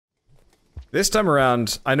This time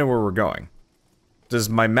around, I know where we're going. Does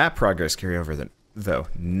my map progress carry over then, though?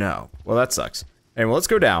 No. Well, that sucks. Anyway, let's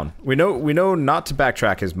go down. We know not to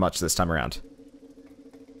backtrack as much this time around.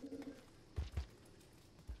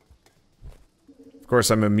 Of course,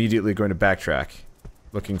 I'm immediately going to backtrack,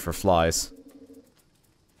 looking for flies.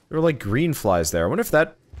 There were like green flies there. I wonder if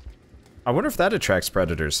that attracts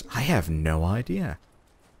predators. I have no idea.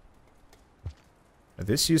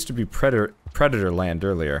 This used to be predator land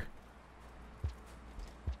earlier.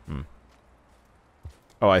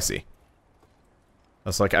 Oh, I see. I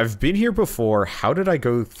was like, I've been here before. How did I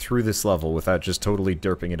go through this level without just totally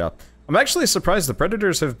derping it up? I'm actually surprised the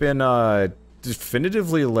predators have been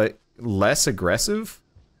definitively less aggressive.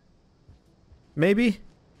 Maybe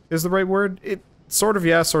is the right word. It sort of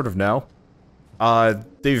yeah, sort of no.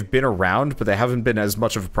 They've been around, but they haven't been as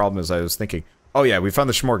much of a problem as I was thinking. Oh yeah, we found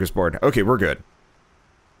the smorgasbord. Okay, we're good.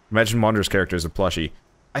 Imagine Wander's character as a plushie.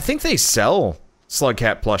 I think they sell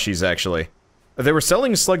slugcat plushies, actually. They were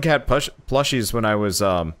selling slugcat plushies when I was,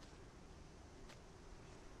 Okay,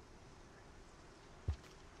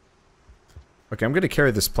 I'm gonna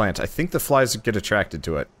carry this plant. I think the flies get attracted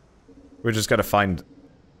to it. We just gotta find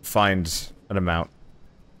an amount.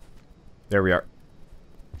 There we are.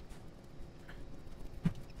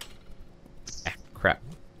 Ah, crap.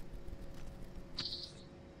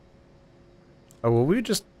 Oh, well, we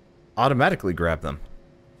just automatically grab them.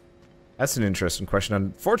 That's an interesting question.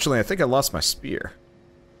 Unfortunately, I think I lost my spear.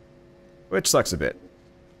 Which sucks a bit.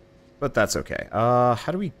 But that's okay.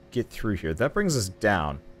 How do we get through here? That brings us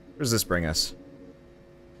down. Where does this bring us?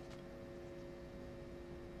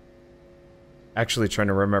 Actually trying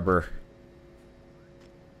to remember.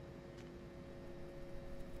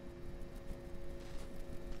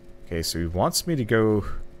 Okay, so he wants me to go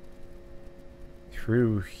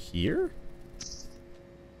through here?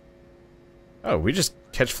 Oh, we just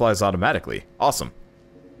catch flies automatically. Awesome.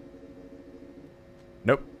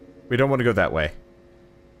 Nope. We don't want to go that way.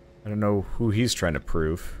 I don't know who he's trying to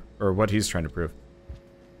prove. Or what he's trying to prove.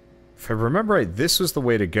 If I remember right, this was the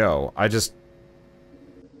way to go. I just...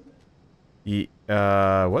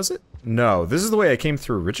 was it? No, this is the way I came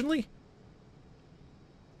through originally?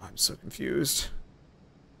 I'm so confused.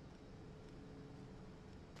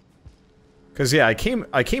 Because yeah, I came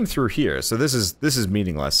through here, so this is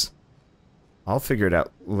meaningless. I'll figure it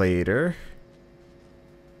out later.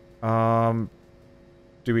 Do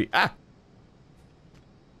we... Ah!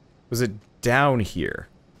 Was it down here?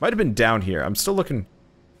 Might have been down here. I'm still looking...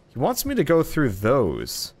 He wants me to go through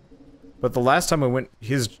those. But the last time I went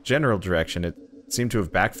his general direction, it seemed to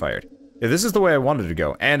have backfired. Yeah, this is the way I wanted to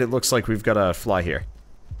go, and it looks like we've got a fly here.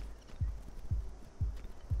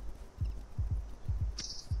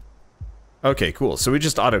 Okay, cool. So we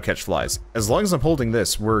just auto-catch flies. As long as I'm holding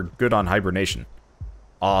this, we're good on hibernation.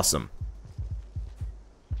 Awesome.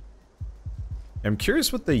 I'm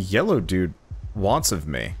curious what the yellow dude wants of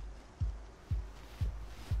me.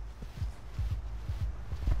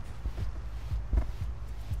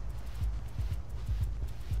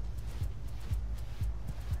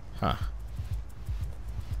 Huh.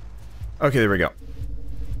 Okay, there we go.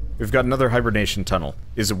 We've got another hibernation tunnel.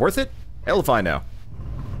 Is it worth it? Hell if I know.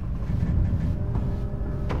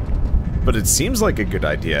 But it seems like a good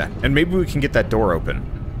idea, and maybe we can get that door open.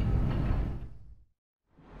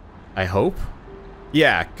 I hope?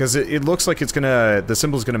 Yeah, because it looks like it's gonna... the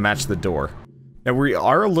symbol's gonna match the door. Now, we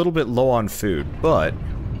are a little bit low on food, but...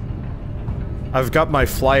 I've got my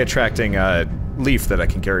fly-attracting, leaf that I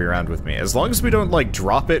can carry around with me. As long as we don't, like,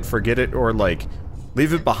 drop it, forget it, or, like,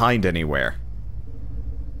 leave it behind anywhere.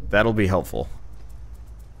 That'll be helpful.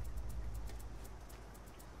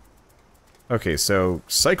 Okay, so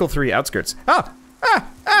cycle 3 outskirts. Ah! Ah!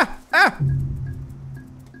 Ah! Ah!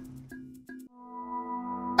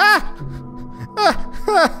 Ah!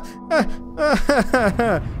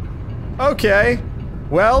 Ah! Okay.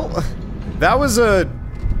 Well, that was a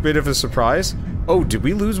bit of a surprise. Oh, did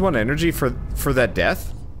we lose 1 energy for that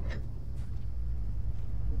death?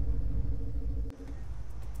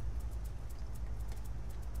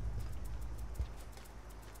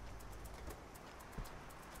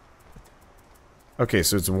 Okay,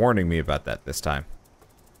 so it's warning me about that this time.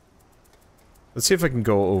 Let's see if I can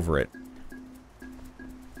go over it.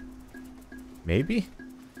 Maybe?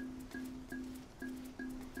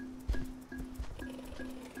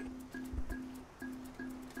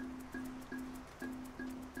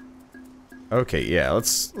 Okay, yeah,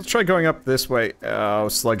 let's try going up this way. Oh,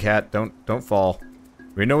 slugcat, don't fall.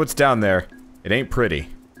 We know what's down there. It ain't pretty.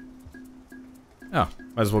 Oh,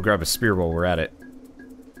 might as well grab a spear while we're at it.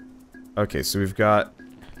 Okay, so we've got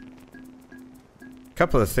a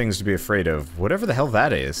couple of things to be afraid of. Whatever the hell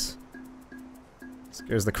that is.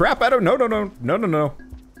 Scares the crap out of- no, no, no, no, no, no.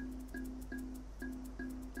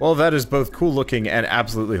 Well, that is both cool looking and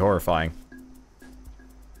absolutely horrifying.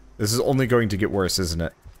 This is only going to get worse, isn't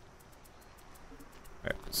it?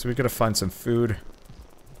 Alright, so we gotta find some food.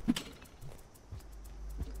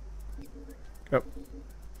 Go.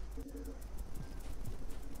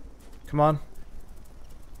 Come on.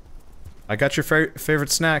 I got your favorite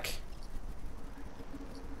snack.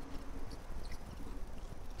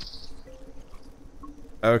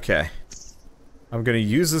 Okay. I'm gonna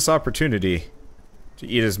use this opportunity to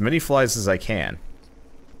eat as many flies as I can.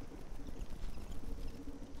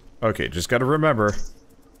 Okay, just gotta remember,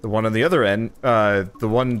 the one on the other end, the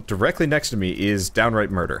one directly next to me is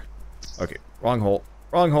downright murder. Okay, wrong hole.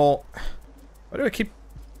 Wrong hole. Why do I keep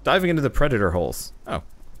diving into the predator holes? Oh.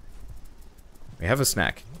 We have a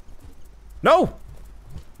snack. No!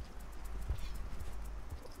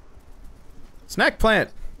 Snack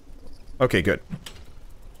plant! Okay, good.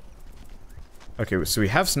 Okay, so we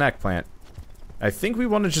have snack plant. I think we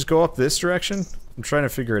want to just go up this direction. I'm trying to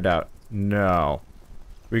figure it out. No.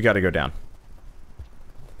 We gotta go down.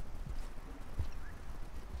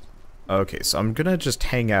 Okay, so I'm gonna just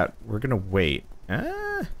hang out. We're gonna wait.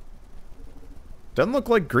 Doesn't look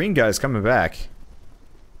like green guy's coming back.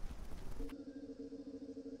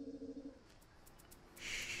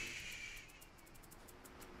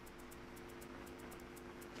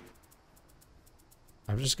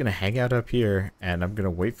 I'm just gonna hang out up here, and I'm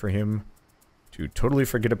gonna wait for him to totally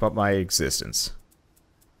forget about my existence.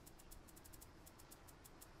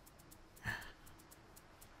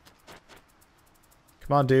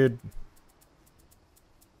 Come on, dude.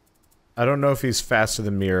 I don't know if he's faster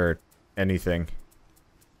than me or anything.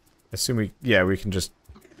 I assume we... yeah, we can just...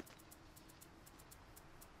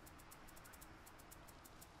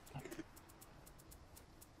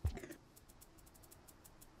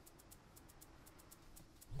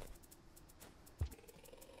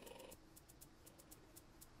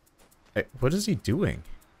 Hey, what is he doing?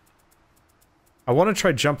 I want to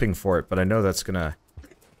try jumping for it, but I know that's gonna...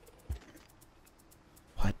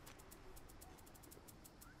 What?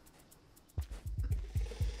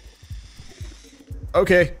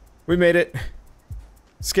 Okay, we made it.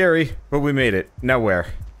 Scary, but we made it. Now where?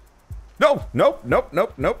 No! Nope, nope,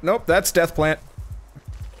 nope, nope, nope. That's death plant.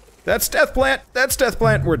 That's death plant! That's death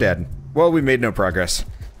plant! We're dead. Well, we made no progress.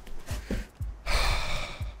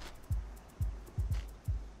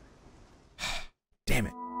 Damn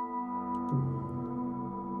it.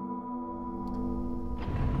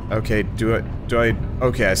 Okay,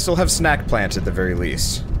 okay, I still have snack plant at the very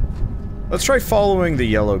least. Let's try following the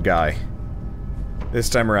yellow guy. This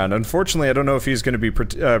time around. Unfortunately, I don't know if he's going to be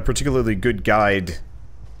particularly good guide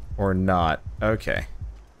or not. Okay.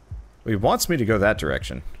 Well, he wants me to go that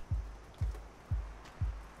direction.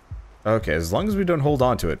 Okay, as long as we don't hold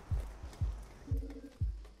on to it.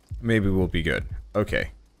 Maybe we'll be good.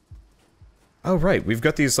 Okay. Oh, right, we've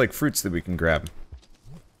got these, like, fruits that we can grab.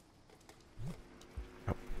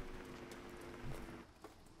 Oh.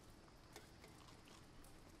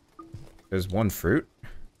 There's one fruit.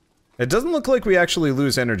 It doesn't look like we actually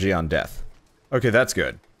lose energy on death. Okay, that's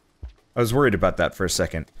good. I was worried about that for a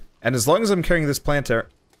second. And as long as I'm carrying this plant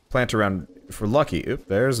around, if we're lucky... Oop,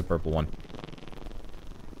 there's a purple one.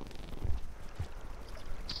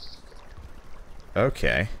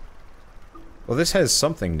 Okay. Well, this has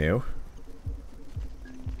something new.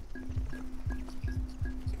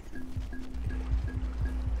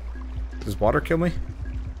 Does water kill me?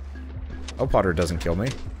 Oh, water doesn't kill me.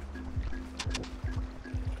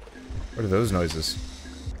 What are those noises?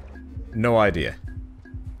 No idea.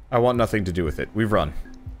 I want nothing to do with it. We run.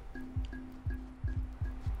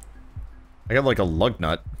 I got like a lug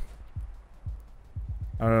nut.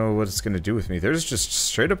 I don't know what it's gonna do with me. There's just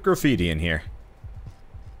straight up graffiti in here.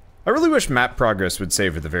 I really wish map progress would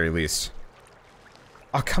save at the very least.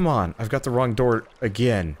 Oh, come on. I've got the wrong door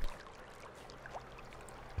again.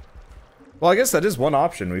 Well, I guess that is one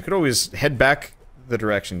option. We could always head back the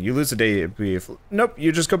direction. You lose a day, it'd be... Nope,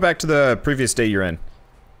 you just go back to the previous day you're in.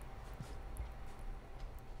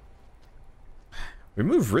 We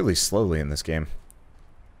move really slowly in this game.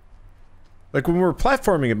 Like, when we're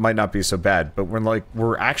platforming, it might not be so bad, but when, like,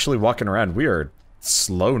 we're actually walking around, we are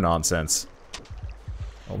slow nonsense.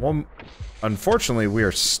 Well, unfortunately, we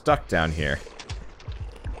are stuck down here.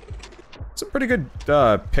 It's a pretty good,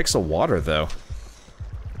 pixel water, though.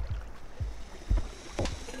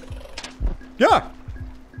 Yeah!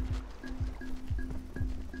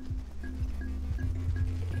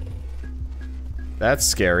 That's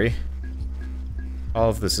scary. All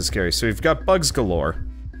of this is scary. So we've got bugs galore.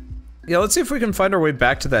 Yeah, let's see if we can find our way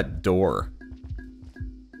back to that door.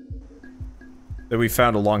 that we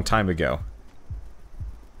found a long time ago.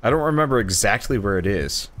 I don't remember exactly where it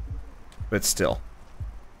is, but still.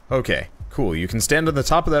 Okay, cool. You can stand on the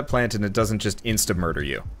top of that plant and it doesn't just insta-murder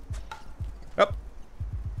you. Oh.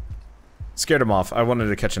 Scared him off. I wanted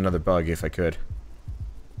to catch another bug if I could.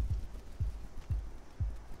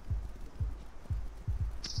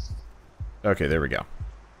 Okay, there we go.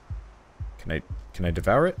 Can I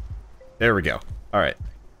devour it? There we go. Alright.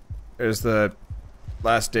 There's the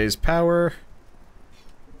last day's power.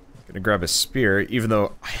 Gonna grab a spear, even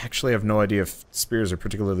though I actually have no idea if spears are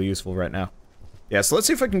particularly useful right now. Yeah, so let's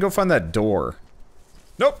see if I can go find that door.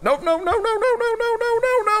 Nope, nope, no, no, no, no, no, no, no,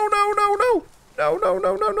 no, no, no, no, no. No, no,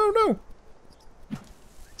 no, no, no, no.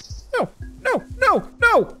 No, no, no,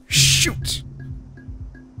 no! Shoot!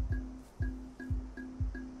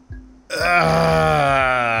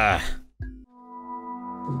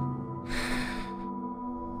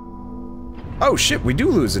 Oh shit, we do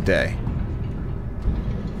lose a day.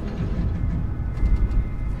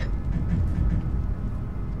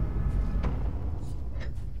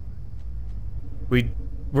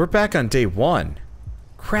 We're back on day 1.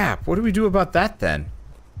 Crap, what do we do about that then?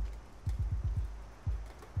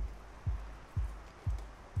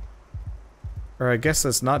 Or I guess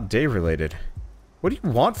that's not day related. What do you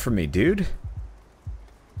want from me, dude?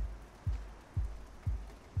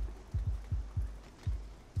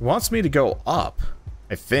 He wants me to go up,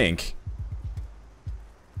 I think.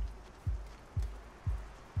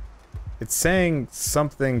 It's saying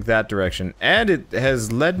something that direction, and it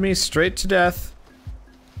has led me straight to death.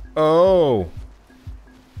 Oh.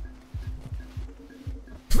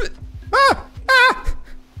 Ah! Ah!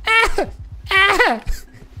 Ah! Ah!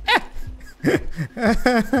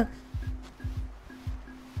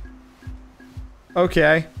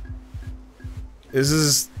 Okay. This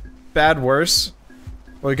is bad worse.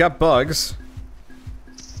 Well, we got bugs.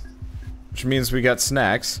 Which means we got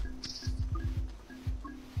snacks.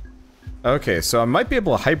 Okay, so I might be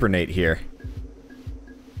able to hibernate here.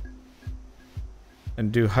 And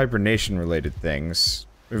do hibernation-related things.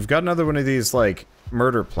 We've got another one of these, like,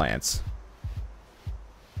 murder plants.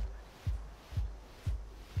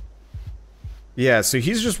 Yeah, so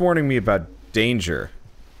he's just warning me about danger.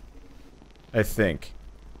 I think.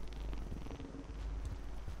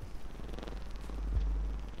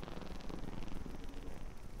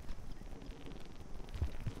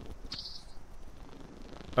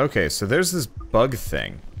 Okay, so there's this bug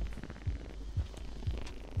thing.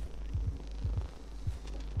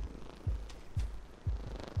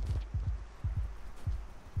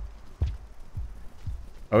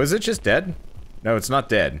 Oh, is it just dead? No, it's not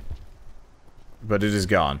dead. But it is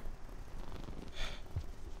gone.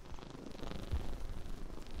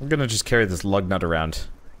 I'm gonna just carry this lug nut around.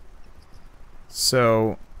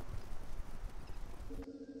 So...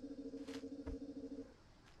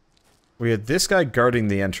 we had this guy guarding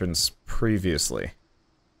the entrance previously.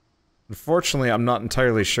 Unfortunately, I'm not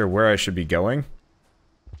entirely sure where I should be going.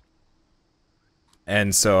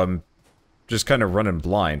 And so I'm just kind of running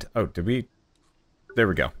blind. Oh, did we... there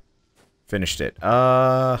we go. Finished it.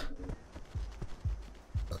 Oh.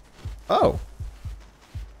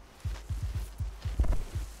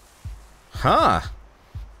 Huh.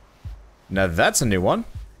 Now that's a new one.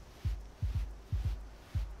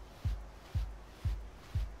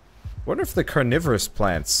 Wonder if the carnivorous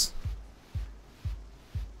plants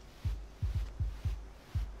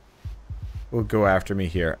will go after me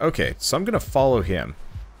here. Okay, so I'm gonna follow him.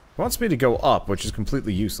 He wants me to go up, which is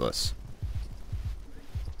completely useless.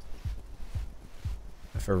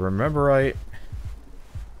 If I remember right...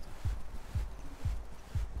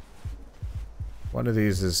 one of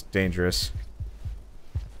these is dangerous.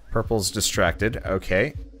 Purple's distracted.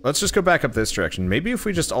 Okay. Let's just go back up this direction. Maybe if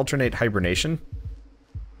we just alternate hibernation,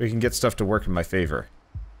 we can get stuff to work in my favor.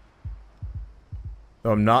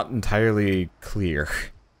 Though I'm not entirely clear.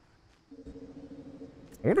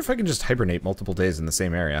 I wonder if I can just hibernate multiple days in the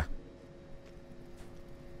same area.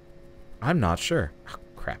 I'm not sure. Oh,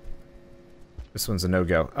 crap. This one's a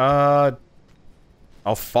no-go.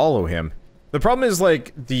 I'll follow him. The problem is,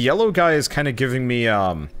 like, the yellow guy is kind of giving me,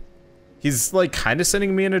 he's, like, kind of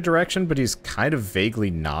sending me in a direction, but he's kind of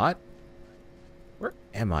vaguely not. Where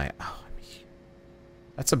am I? Oh,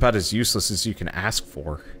 that's about as useless as you can ask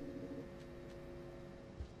for.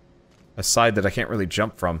 A side that I can't really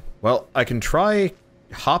jump from. Well, I can try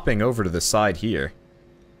hopping over to the side here.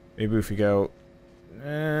 Maybe if we go...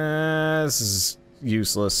 this is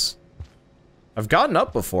useless. I've gotten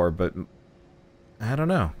up before, but... I don't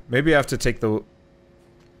know. Maybe I have to take the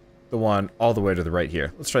one all the way to the right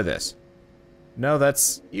here. Let's try this. No,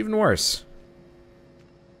 that's even worse.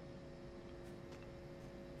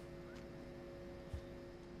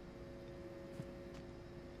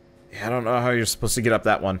 I don't know how you're supposed to get up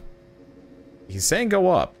that one. He's saying go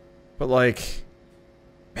up, but like...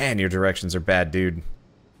 Man, your directions are bad, dude.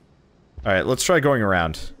 Alright, let's try going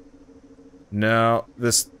around. No,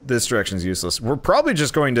 this direction's useless. We're probably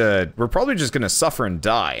just gonna suffer and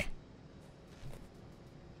die.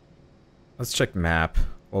 Let's check map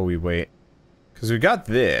while we wait. Because we got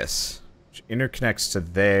this, which interconnects to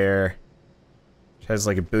there. Which has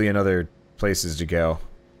like a billion other places to go.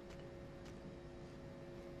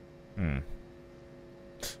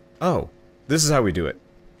 Oh, this is how we do it.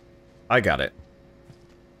 I got it.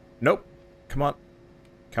 Nope. Come on.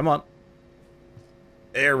 Come on.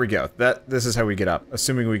 There we go. This is how we get up,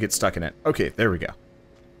 assuming we get stuck in it. Okay, there we go.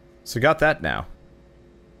 So got that now.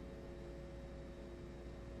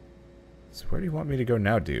 So where do you want me to go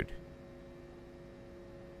now, dude?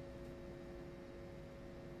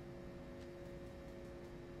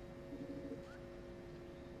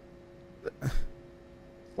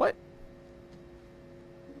 What?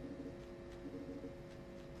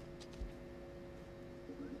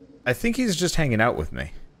 I think he's just hanging out with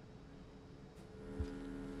me.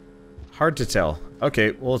 Hard to tell.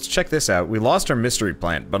 Okay, well, let's check this out. We lost our mystery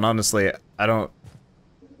plant, but honestly, I don't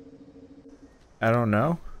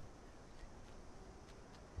know.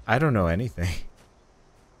 I don't know anything.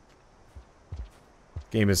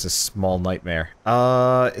 Game is a small nightmare.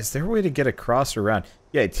 Is there a way to get across or around?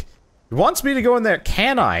 Yeah, it wants me to go in there.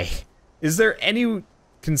 Can I? Is there any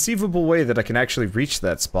conceivable way that I can actually reach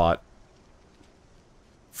that spot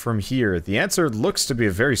from here? The answer looks to be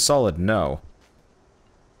a very solid no.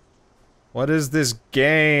 What is this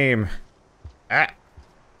game? Ah!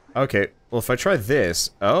 Okay, well if I try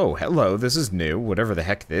this... Oh, hello, this is new, whatever the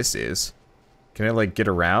heck this is. Can I, like, get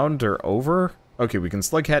around or over? Okay, we can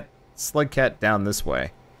slugcat down this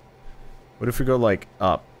way. What if we go, like,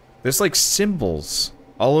 up? There's, like, symbols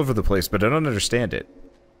all over the place, but I don't understand it.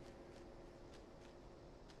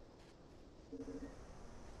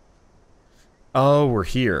 Oh, we're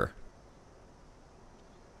here.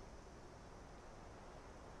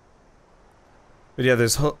 But yeah,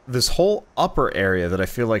 there's this whole upper area that I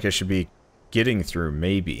feel like I should be getting through,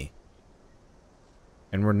 maybe.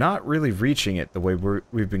 And we're not really reaching it the way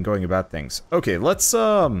we've been going about things. Okay, let's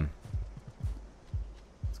go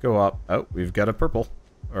up. Oh, we've got a purple.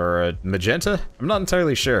 Or a magenta? I'm not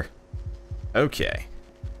entirely sure. Okay.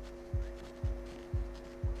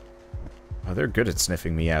 Oh, they're good at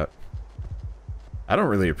sniffing me out. I don't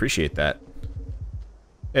really appreciate that.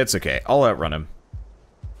 It's okay, I'll outrun him.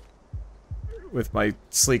 With my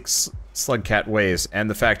sleek slugcat ways, and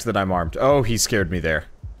the fact that I'm armed. Oh, he scared me there.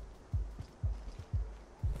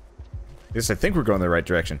 Yes, I think we're going the right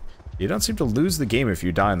direction. You don't seem to lose the game if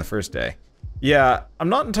you die on the first day. Yeah, I'm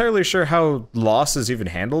not entirely sure how loss is even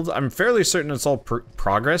handled. I'm fairly certain it's all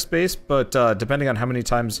progress-based, but depending on how many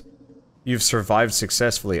times you've survived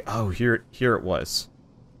successfully... Oh, here it was.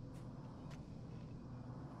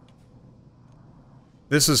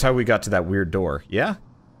 This is how we got to that weird door, yeah?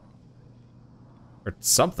 Or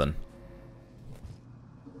something.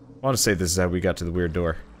 I want to say this is how we got to the weird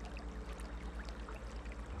door.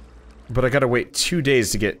 But I gotta wait 2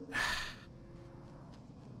 days to get...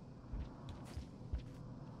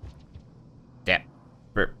 Dip.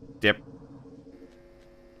 Burp. Dip.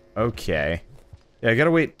 Okay. Yeah, I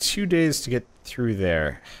gotta wait 2 days to get through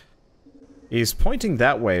there. He's pointing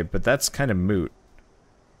that way, but that's kind of moot.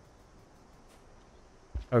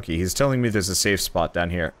 Okay, he's telling me there's a safe spot down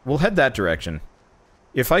here. We'll head that direction.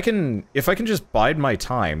 If I can just bide my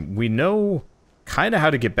time, we know kind of how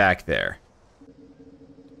to get back there.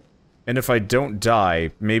 And if I don't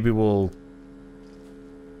die, maybe we'll...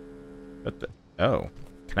 What the... Oh.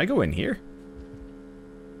 Can I go in here?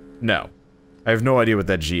 No. I have no idea what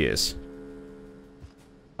that G is.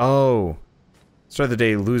 Oh. Start of the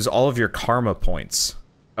day, lose all of your karma points.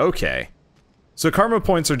 Okay. So karma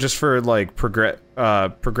points are just for, like,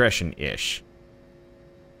 progression-ish.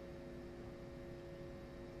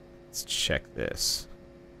 Let's check this.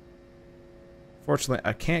 Fortunately,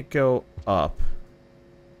 I can't go up.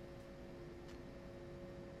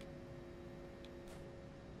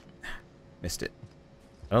 Missed it.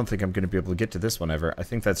 I don't think I'm going to be able to get to this one ever. I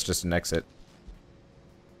think that's just an exit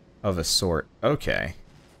of a sort. Okay.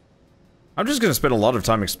 I'm just going to spend a lot of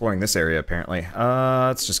time exploring this area, apparently.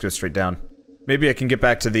 Let's just go straight down. Maybe I can get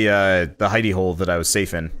back to the hidey hole that I was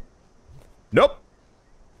safe in. Nope!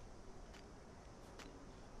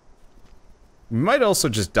 We might also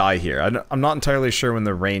just die here. I'm not entirely sure when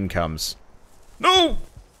the rain comes. No!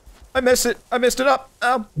 I missed it! I messed it up!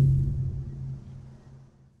 Ow!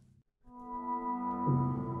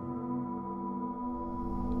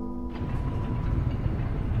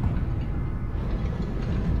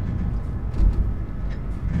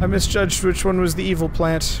 I misjudged which one was the evil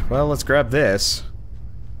plant. Well, let's grab this.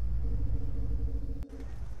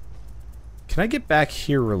 Can I get back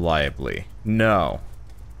here reliably? No.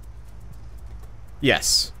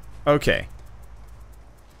 Yes. Okay.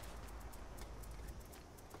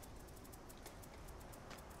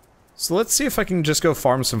 So let's see if I can just go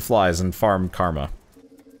farm some flies and farm karma.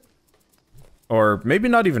 Or maybe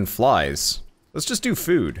not even flies. Let's just do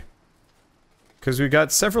food. Because we've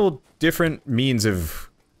got several different means of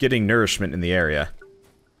getting nourishment in the area.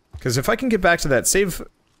 Because if I can get back to that save...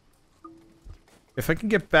 If I can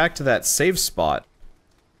get back to that save spot,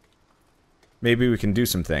 maybe we can do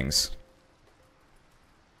some things.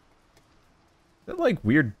 Is that like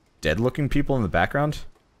weird dead-looking people in the background?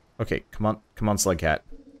 Okay, come on, slugcat.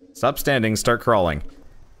 Stop standing, start crawling.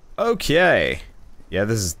 Okay. Yeah,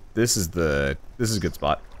 this is a good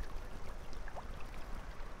spot.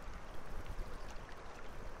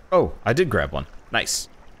 Oh, I did grab one. Nice.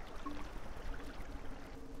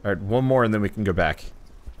 Alright, one more and then we can go back.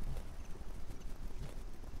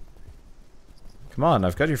 Come on,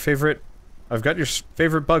 I've got your favorite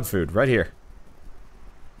bug food right here.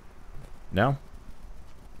 No?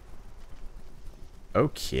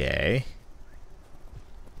 Okay.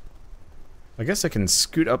 I guess I can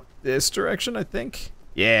scoot up this direction, I think.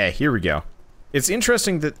 Yeah, here we go. It's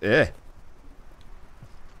interesting that...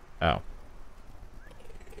 Oh.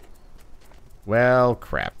 Well,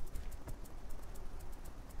 crap.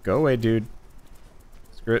 Go away, dude.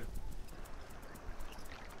 Screw it.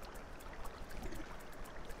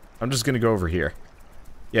 I'm just gonna go over here.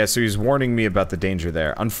 Yeah, so he's warning me about the danger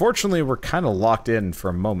there. Unfortunately, we're kind of locked in for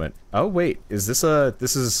a moment. Oh, wait. Is this a...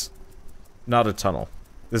 This is not a tunnel.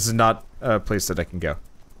 This is not a place that I can go.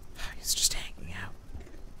 He's just hanging out.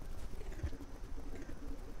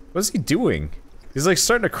 What is he doing? He's like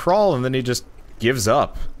starting to crawl and then he just gives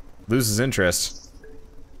up. Loses interest.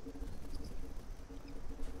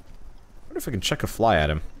 I wonder if I can chuck a fly at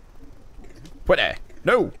him. What?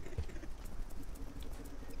 No!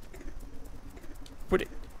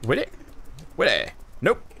 What?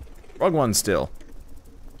 Nope. Wrong one still.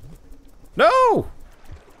 No!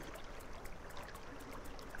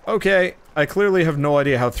 Okay, I clearly have no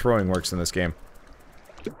idea how throwing works in this game.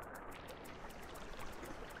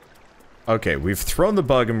 Okay, we've thrown the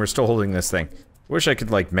bug and we're still holding this thing. Wish I could,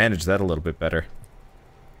 like, manage that a little bit better.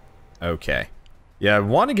 Okay. Yeah, I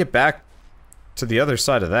want to get back to the other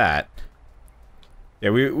side of that. Yeah,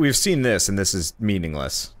 we've seen this, and this is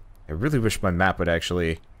meaningless. I really wish my map would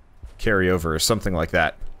actually carry over or something like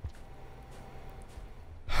that.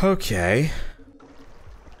 Okay.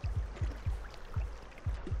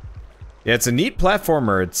 Yeah, it's a neat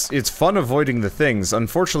platformer. It's fun avoiding the things.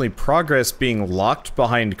 Unfortunately, progress being locked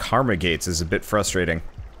behind karma gates is a bit frustrating.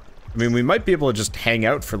 I mean, we might be able to just hang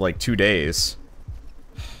out for like 2 days.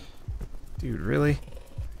 Dude, really?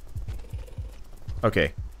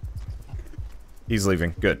 Okay. He's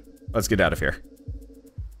leaving. Good. Let's get out of here.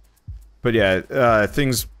 But yeah,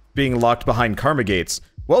 things being locked behind karma gates.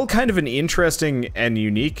 Well, kind of an interesting and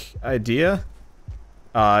unique idea.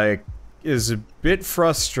 Is a bit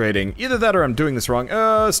frustrating. Either that or I'm doing this wrong.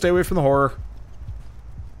 Stay away from the horror.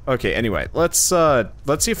 Okay, anyway, let's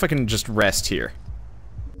see if I can just rest here.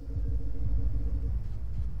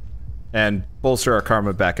 And bolster our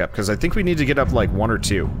karma back up, because I think we need to get up like 1 or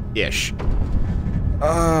 2-ish.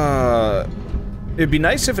 It'd be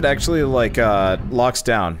nice if it actually, like, locks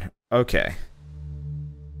down. Okay.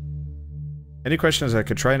 Any questions I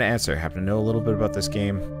could try and answer? Happen to know a little bit about this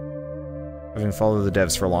game. Having followed the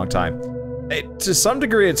devs for a long time. To some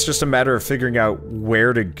degree, it's just a matter of figuring out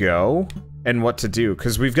where to go and what to do,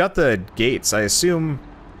 because we've got the gates. I assume...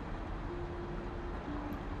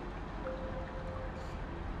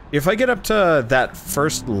 If I get up to that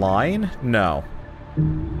first line? No.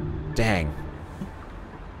 Dang.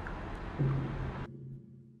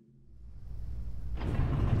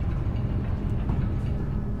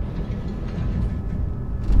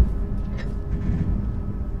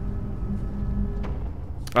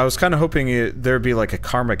 I was kind of hoping there'd be like a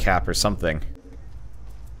karma cap or something.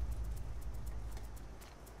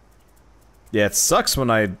 Yeah, it sucks when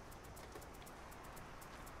I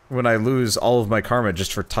lose all of my karma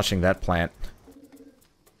just for touching that plant.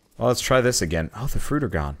 Well, let's try this again. Oh, the fruit are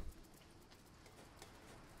gone.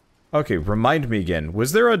 Okay, remind me again.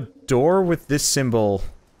 Was there a door with this symbol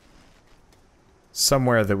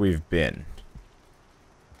somewhere that we've been?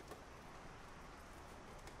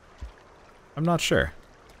 I'm not sure.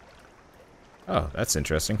 Oh, that's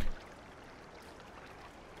interesting.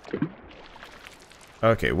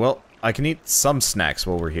 Okay, well, I can eat some snacks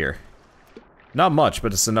while we're here. Not much,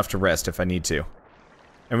 but it's enough to rest if I need to.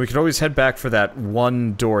 And we could always head back for that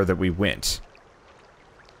one door that we went.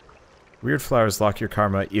 Weird flowers lock your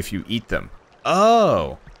karma if you eat them.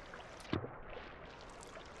 Oh!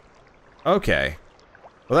 Okay.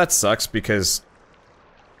 Well, that sucks because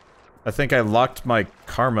I think I locked my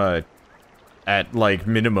karma at, like,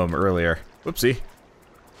 minimum earlier. Whoopsie.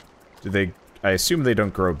 Do they... I assume they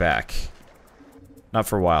don't grow back. Not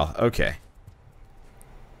for a while. Okay.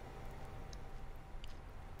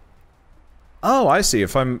 Oh, I see.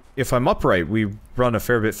 If I'm upright, we run a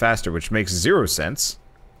fair bit faster, which makes 0 sense.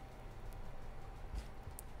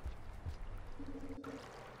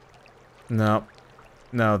 No.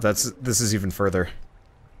 No, this is even further.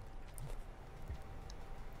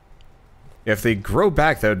 If they grow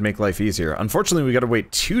back, that would make life easier. Unfortunately, we gotta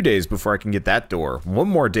wait 2 days before I can get that door. 1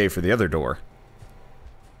 more day for the other door.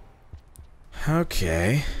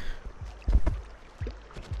 Okay.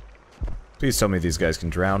 Please tell me these guys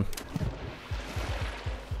can drown.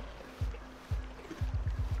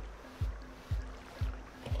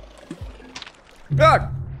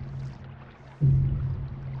 Ah!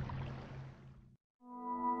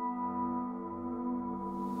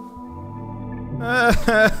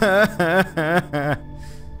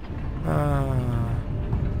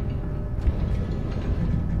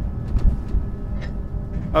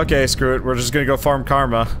 Okay, screw it. We're just gonna go farm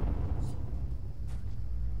karma.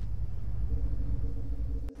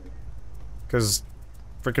 Cause,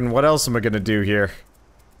 freaking, what else am I gonna do here?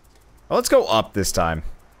 Well, let's go up this time.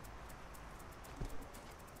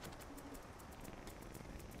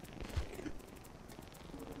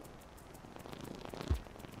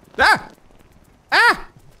 Ah! Ah!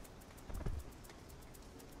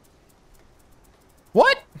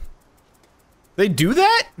 What? They do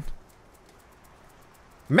that?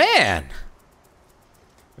 Man!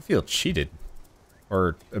 I feel cheated.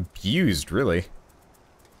 Or abused, really.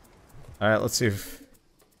 Alright, let's see if...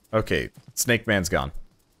 Okay, Snake Man's gone.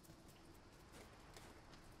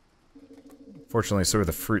 Fortunately, so are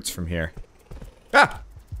the fruits from here. Ah!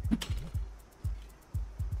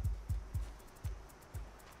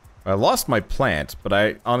 I lost my plant, but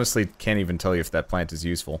I honestly can't even tell you if that plant is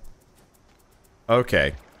useful.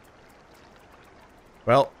 Okay.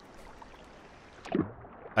 Well,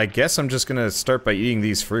 I guess I'm just gonna start by eating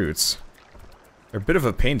these fruits. They're a bit of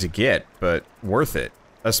a pain to get, but worth it.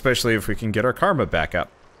 Especially if we can get our karma back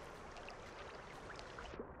up.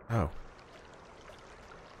 Oh.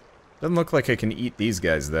 Doesn't look like I can eat these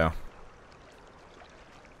guys, though.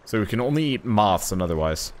 So we can only eat moths and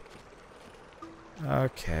otherwise.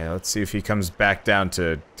 Okay, let's see if he comes back down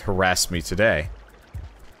to harass me today.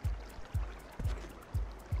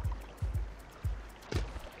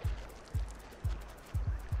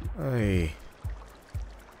 Hey.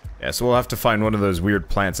 Yeah, so we'll have to find one of those weird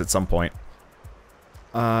plants at some point.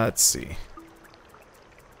 Let's see.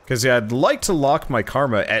 Because, yeah, I'd like to lock my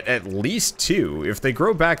karma at least 2. If they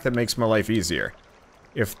grow back, that makes my life easier.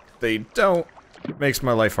 If they don't, it makes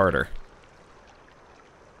my life harder.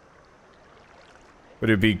 But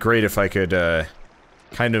it'd be great if I could,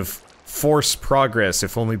 kind of force progress,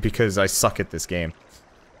 if only because I suck at this game.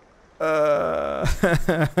 Now,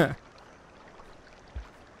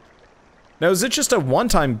 is it just a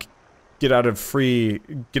one-time get out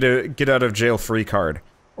of jail free card?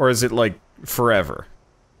 Or is it, like, forever?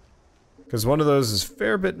 Because one of those is a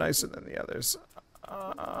fair bit nicer than the others.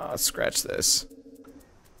 Scratch this.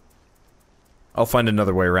 I'll find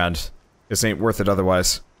another way around. This ain't worth it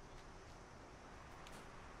otherwise.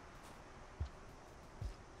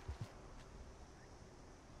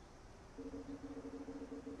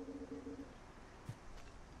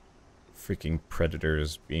 Freaking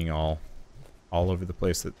predators being all over the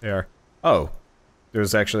place that they are. Oh,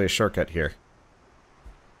 there's actually a shortcut here.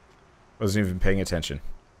 Wasn't even paying attention.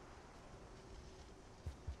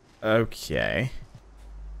 Okay.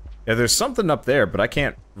 Yeah, there's something up there, but I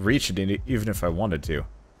can't reach it even if I wanted to.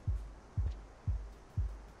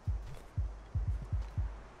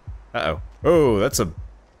 Uh-oh. Oh, that's a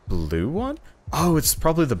blue one? Oh, it's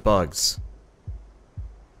probably the bugs.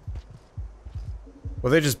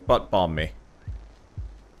 Well, they just butt-bombed me.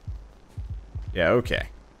 Yeah, okay.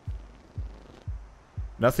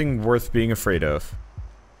 Nothing worth being afraid of.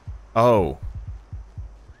 Oh.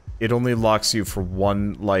 It only locks you for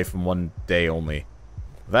 1 life and 1 day only.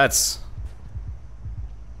 That's...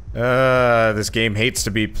 this game hates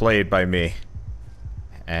to be played by me.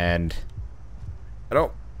 And... I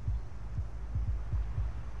don't...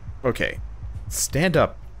 Okay. Stand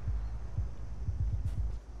up.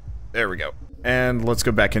 There we go. And let's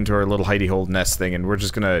go back into our little hidey hole nest thing, and we're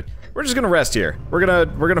just gonna rest here. We're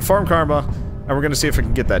gonna farm karma, and we're gonna see if we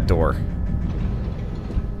can get that door.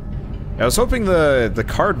 I was hoping the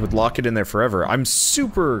card would lock it in there forever. I'm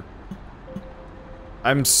super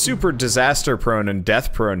disaster prone and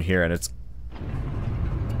death prone here, and it's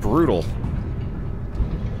brutal.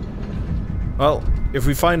 Well, if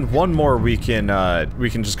we find one more, we can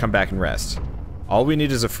just come back and rest. All we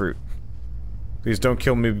need is a fruit. Please don't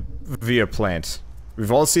kill me via plant.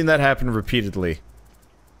 We've all seen that happen repeatedly,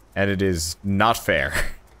 and it is not fair.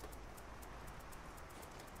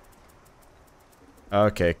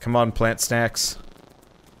 Okay, come on, plant snacks.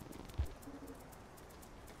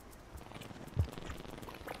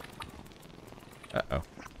 Uh-oh.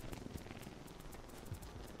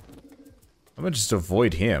 I'm gonna just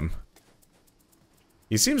avoid him.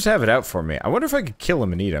 He seems to have it out for me. I wonder if I could kill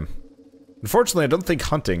him and eat him. Unfortunately, I don't think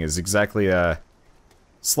hunting is exactly a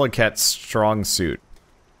slugcat's strong suit.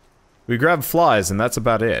 We grab flies, and that's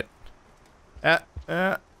about it.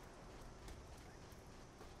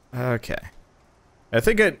 Okay. I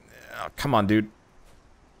think oh, come on, dude.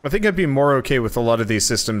 I think I'd be more okay with a lot of these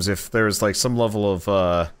systems if there's, like, some level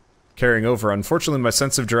of, carrying over. Unfortunately, my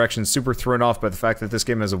sense of direction is super thrown off by the fact that this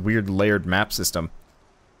game has a weird layered map system.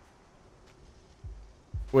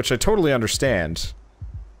 Which I totally understand.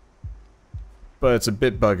 But it's a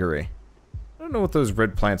bit buggery. I don't know what those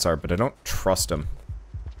red plants are, but I don't trust them.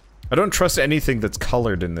 I don't trust anything that's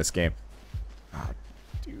colored in this game. Ah,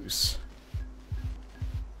 deuce.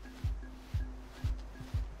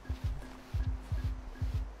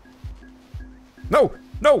 No!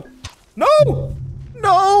 No! No!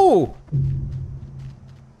 No!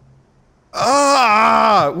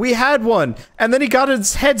 Ah! We had one! And then he got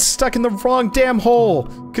his head stuck in the wrong damn hole!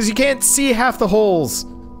 Because you can't see half the holes!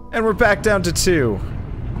 And we're back down to 2.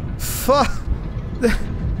 Fuck!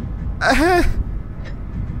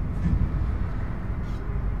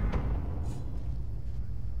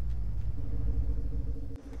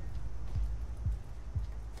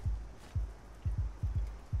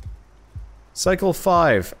 Cycle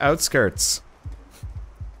 5, outskirts.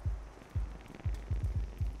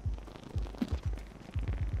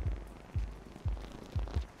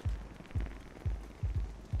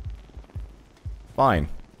 Fine.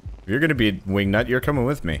 If you're gonna be a wingnut, you're coming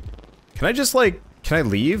with me. Can I just, like, can I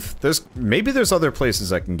leave? Maybe there's other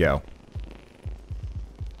places I can go.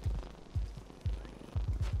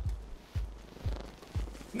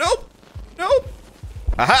 Nope! Nope!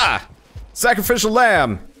 Aha! Sacrificial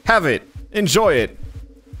lamb! Have it! Enjoy it!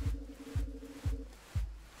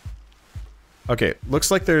 Okay, looks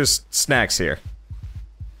like there's snacks here.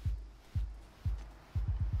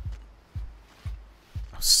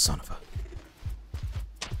 Oh, son of a...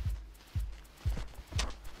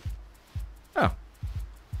 Oh.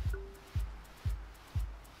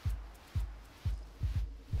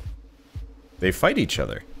 They fight each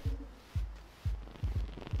other.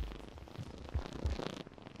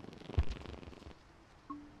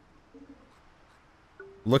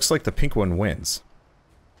 Looks like the pink one wins.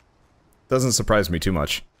 Doesn't surprise me too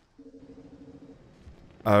much.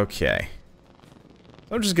 Okay.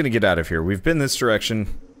 I'm just gonna get out of here. We've been this direction.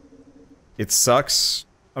 It sucks.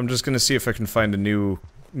 I'm just gonna see if I can find a new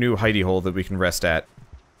hidey hole that we can rest at.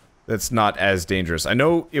 That's not as dangerous. I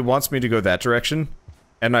know it wants me to go that direction,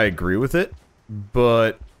 and I agree with it,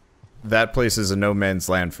 but that place is a no man's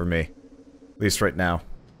land for me. At least right now.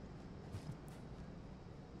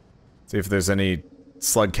 See if there's any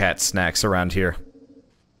slugcat snacks around here.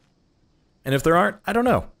 And if there aren't, I don't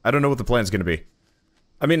know. I don't know what the plan's gonna be.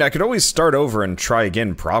 I mean, I could always start over and try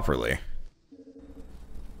again properly.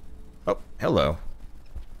 Oh, hello.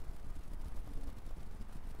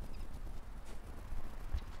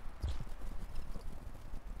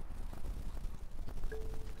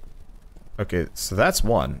 Okay, so that's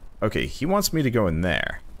one. Okay, he wants me to go in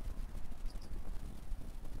there.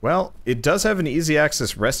 Well, it does have an easy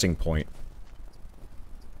access resting point.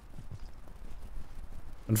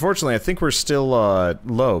 Unfortunately, I think we're still,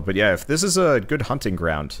 low, but yeah, if this is a good hunting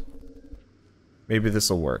ground, maybe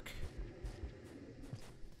this'll work.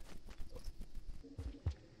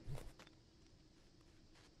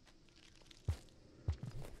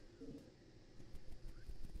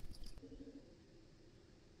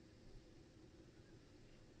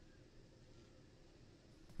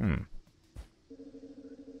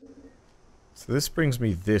 So this brings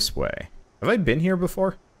me this way. Have I been here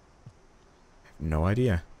before? No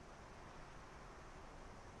idea.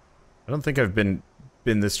 I don't think I've been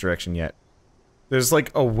this direction yet. There's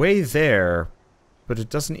like a way there, but it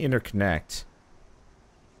doesn't interconnect.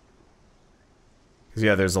 Cause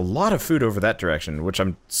yeah, there's a lot of food over that direction, which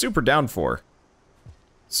I'm super down for.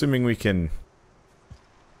 Assuming we can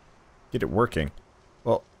get it working.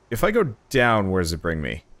 Well, if I go down, where does it bring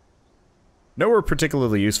me? Nowhere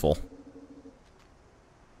particularly useful.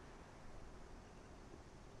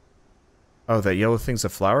 Oh, that yellow thing's a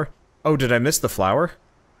flower? Oh, did I miss the flower?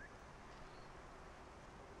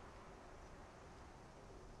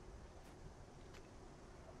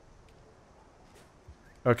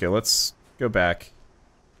 Okay, let's go back.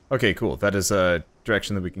 Okay, cool. That is a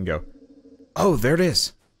direction that we can go. Oh, there it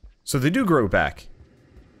is. So they do grow back.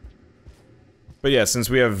 But yeah, since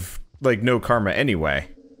we have, like, no karma anyway.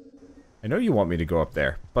 I know you want me to go up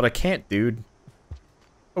there, but I can't, dude.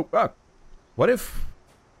 Oh, what if...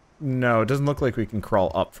 No, it doesn't look like we can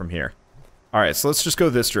crawl up from here. Alright, so let's just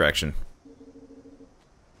go this direction.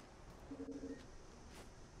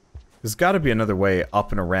 There's gotta be another way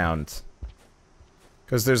up and around.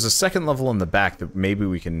 Because there's a second level in the back that maybe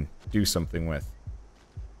we can do something with.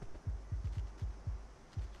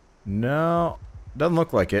 No, doesn't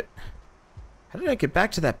look like it. How did I get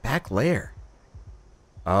back to that back layer?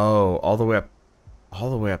 Oh, all the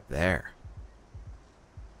way up there.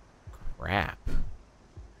 Crap.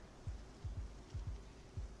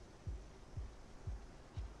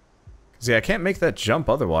 Cause yeah, I can't make that jump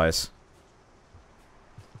otherwise.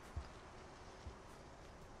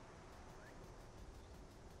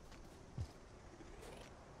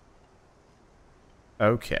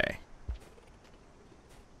 Okay.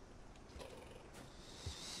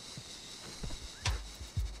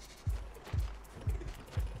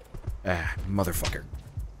 Ah, motherfucker.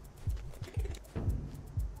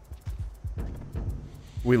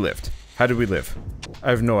 We lived. How did we live? I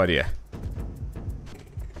have no idea.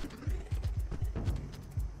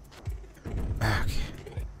 Okay.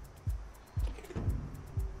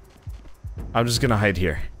 I'm just gonna hide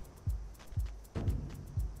here.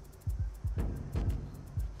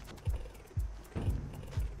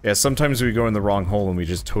 Yeah, sometimes we go in the wrong hole and we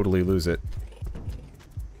just totally lose it.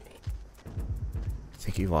 I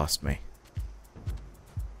think he lost me.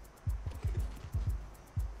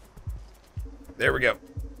 There we go.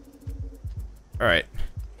 Alright.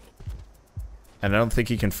 And I don't think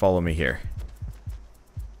he can follow me here.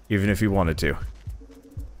 Even if he wanted to.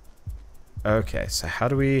 Okay, so how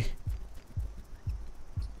do we...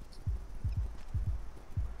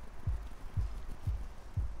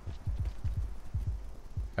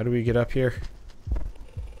 How do we get up here?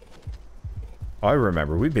 Oh, I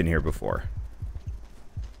remember. We've been here before.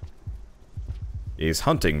 He's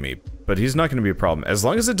hunting me, but he's not going to be a problem. As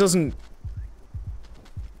long as it doesn't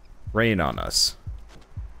rain on us.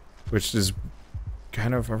 Which is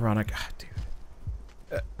kind of ironic. Ah,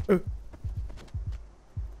 dude.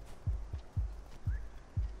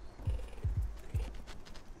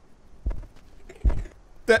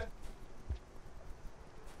 That...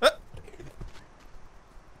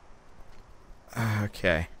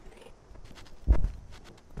 Okay.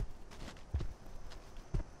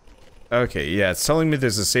 Okay, yeah, it's telling me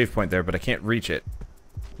there's a save point there, but I can't reach it.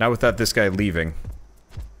 Not without this guy leaving.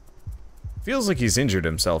 Feels like he's injured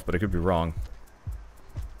himself, but I could be wrong.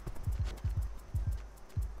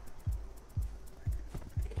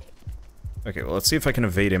 Okay, well, let's see if I can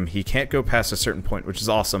evade him. He can't go past a certain point, which is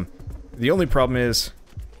awesome. The only problem is...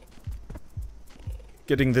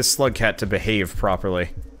 getting this slugcat to behave properly.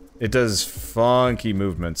 It does funky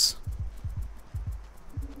movements.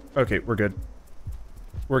 Okay, we're good.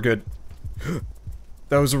 We're good.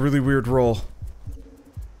 That was a really weird roll.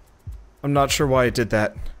 I'm not sure why it did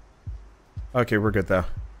that. Okay, we're good though.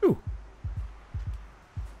 Ooh.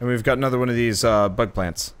 And we've got another one of these bug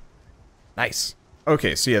plants. Nice.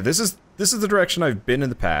 Okay, so yeah, this is the direction I've been in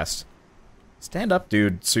the past. Stand up,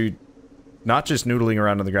 dude, so you're not just noodling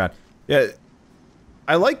around on the ground. Yeah,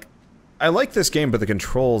 I like this game, but the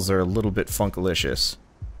controls are a little bit funkalicious.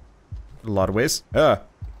 In a lot of ways.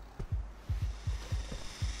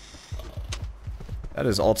 That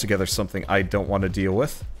is altogether something I don't want to deal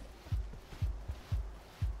with.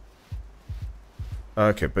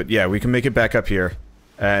 Okay, but yeah, we can make it back up here,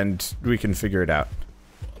 and we can figure it out.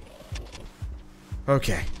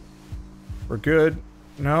 Okay. We're good.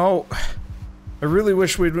 No. I really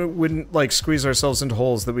wish we wouldn't, like, squeeze ourselves into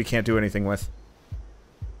holes that we can't do anything with.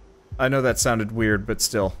 I know that sounded weird, but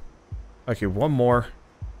still. Okay, one more.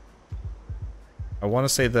 I want to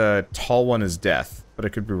say the tall one is death, but I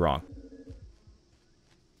could be wrong.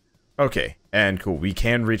 Okay, and cool. We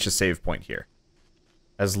can reach a save point here.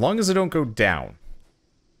 As long as I don't go down,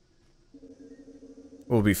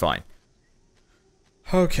 we'll be fine.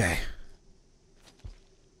 Okay.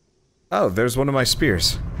 Oh, there's one of my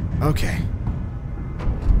spears. Okay.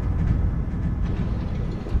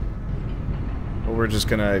 Well, we're just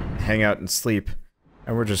gonna hang out and sleep.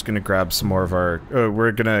 And we're just gonna grab some more of our...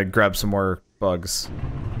 we're gonna grab some more bugs.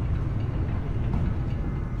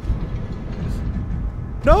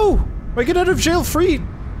 No! I get out of jail free!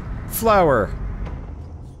 Flower.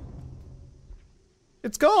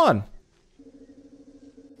 It's gone!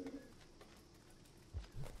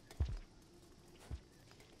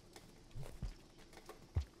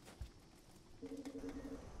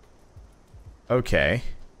 Okay.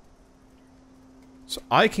 So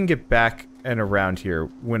I can get back and around here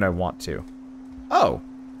when I want to. Oh!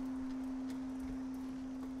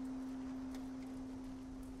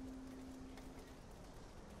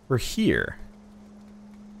 We're here.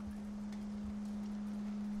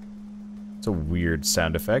 It's a weird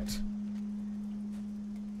sound effect.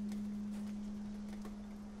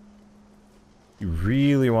 He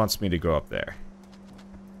really wants me to go up there.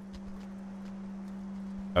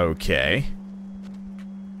 Okay.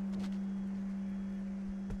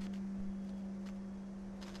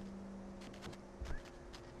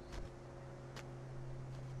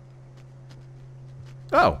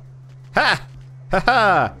 Oh. Ha! Ha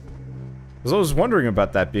ha! I was always wondering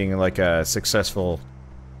about that being like a successful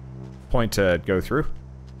point to go through.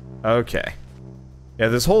 Okay. Yeah,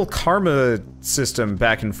 this whole karma system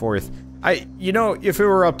back and forth. You know, if it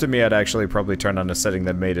were up to me, I'd actually probably turn on a setting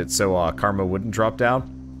that made it so karma wouldn't drop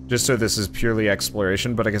down. Just so this is purely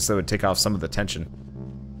exploration, but I guess that would take off some of the tension.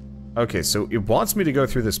 Okay, so it wants me to go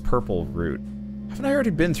through this purple route. Haven't I already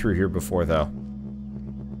been through here before, though?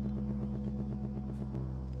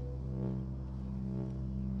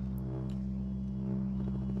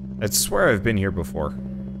 I swear I've been here before.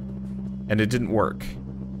 And it didn't work.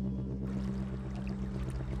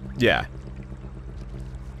 Yeah.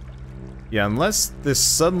 Yeah, unless this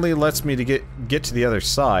suddenly lets me to get to the other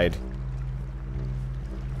side.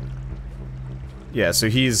 Yeah, so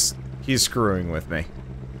he's screwing with me.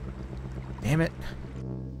 Damn it.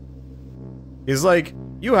 He's like,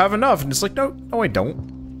 you have enough, and it's like, no, I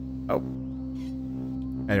don't. Oh.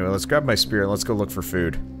 Anyway, let's grab my spear and let's go look for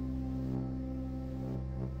food.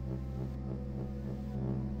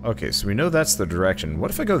 Okay, so we know that's the direction. What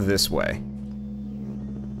if I go this way?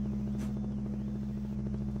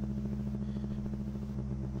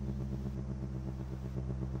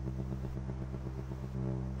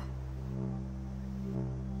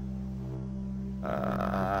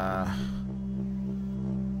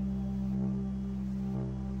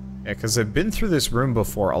 Yeah, because I've been through this room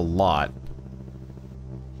before a lot.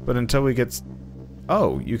 But until we get...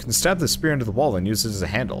 Oh, you can stab the spear into the wall and use it as a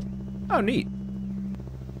handle. Oh, neat.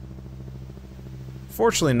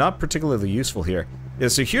 Fortunately, not particularly useful here. Yeah,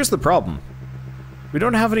 so here's the problem. We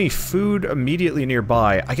don't have any food immediately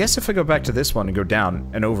nearby. I guess if I go back to this one and go down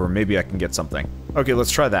and over, maybe I can get something. Okay, let's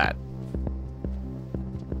try that.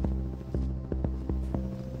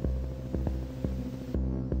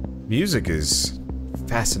 Music is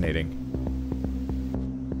fascinating.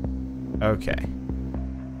 Okay.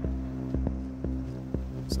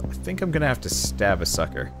 So I think I'm gonna have to stab a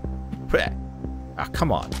sucker. Ah,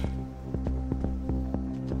 come on.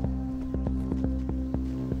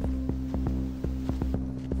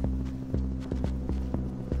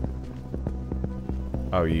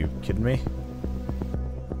 Oh, you kidding me?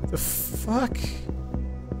 The fuck?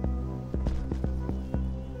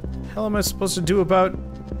 The hell am I supposed to do about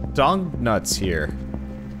dong nuts here?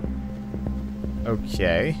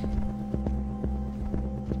 Okay.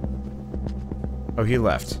 Oh, he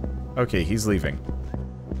left. Okay, he's leaving.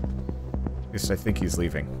 At least I think he's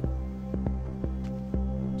leaving.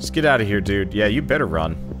 Just get out of here, dude. Yeah, you better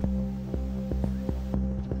run.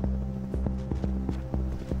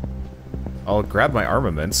 I'll grab my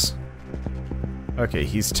armaments. Okay,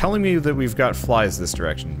 he's telling me that we've got flies this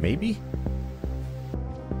direction. Maybe?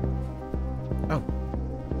 Oh.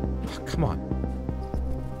 Oh, come on.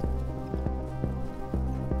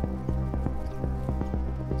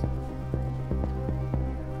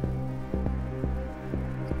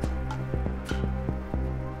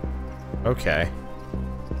 Okay.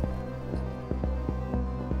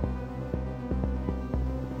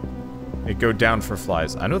 They go down for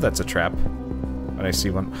flies. I know that's a trap. When I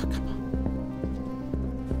see one. Oh, come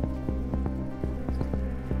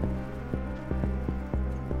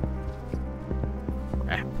on.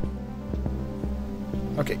 Crap.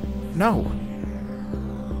 Okay. No.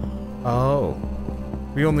 Oh.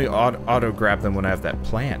 We only auto grab them when I have that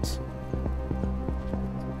plant.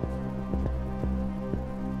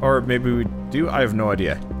 Or maybe we do? I have no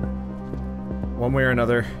idea. One way or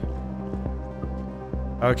another.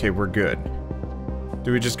 Okay, we're good.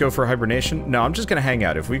 Do we just go for hibernation? No, I'm just gonna hang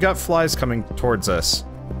out. If we got flies coming towards us,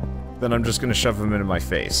 then I'm just gonna shove them into my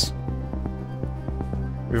face.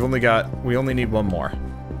 We only need one more.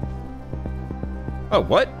 Oh,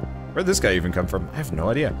 what? Where'd this guy even come from? I have no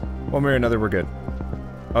idea. One way or another, we're good.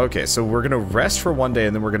 Okay, so we're gonna rest for one day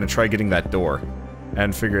and then we're gonna try getting that door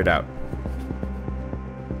and figure it out.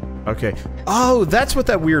 Okay. Oh, that's what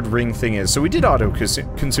that weird ring thing is. So we did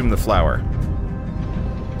auto-consume the flower.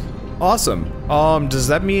 Awesome. Does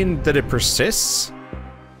that mean that it persists?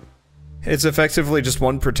 It's effectively just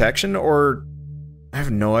one protection, or... I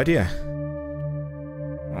have no idea.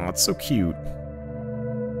 Oh, it's so cute.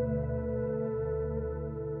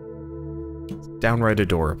 It's downright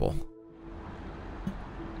adorable.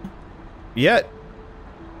 Yet...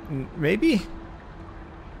 maybe?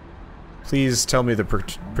 Please tell me the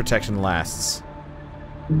protection lasts.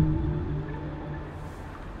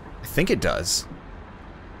 I think it does.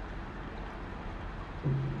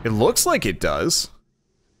 It looks like it does.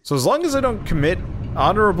 So as long as I don't commit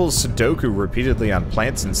honorable Sudoku repeatedly on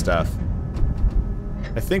plants and stuff,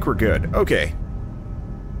 I think we're good. Okay.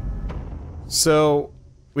 So,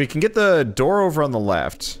 we can get the door over on the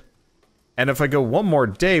left, and if I go one more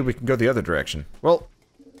day, we can go the other direction. Well,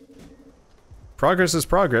 progress is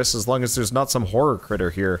progress, as long as there's not some horror critter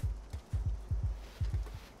here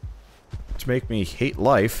to make me hate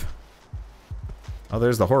life. Oh,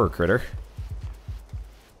 there's the horror critter.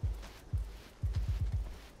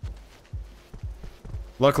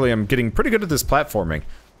 Luckily, I'm getting pretty good at this platforming.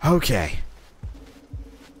 Okay.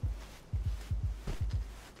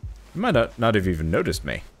 You might not have even noticed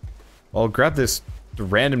me. I'll grab this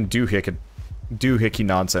random doohickey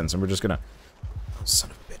nonsense, and we're just gonna... Oh,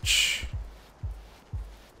 son of a bitch.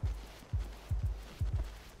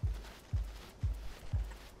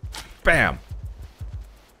 Bam!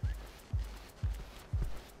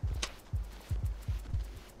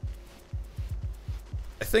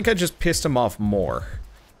 I think I just pissed him off more.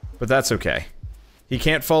 But that's okay. He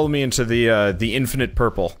can't follow me into the infinite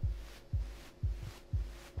purple.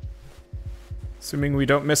 Assuming we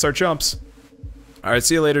don't miss our jumps. Alright,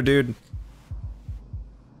 see you later, dude.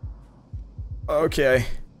 Okay.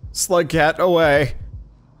 Slugcat, away.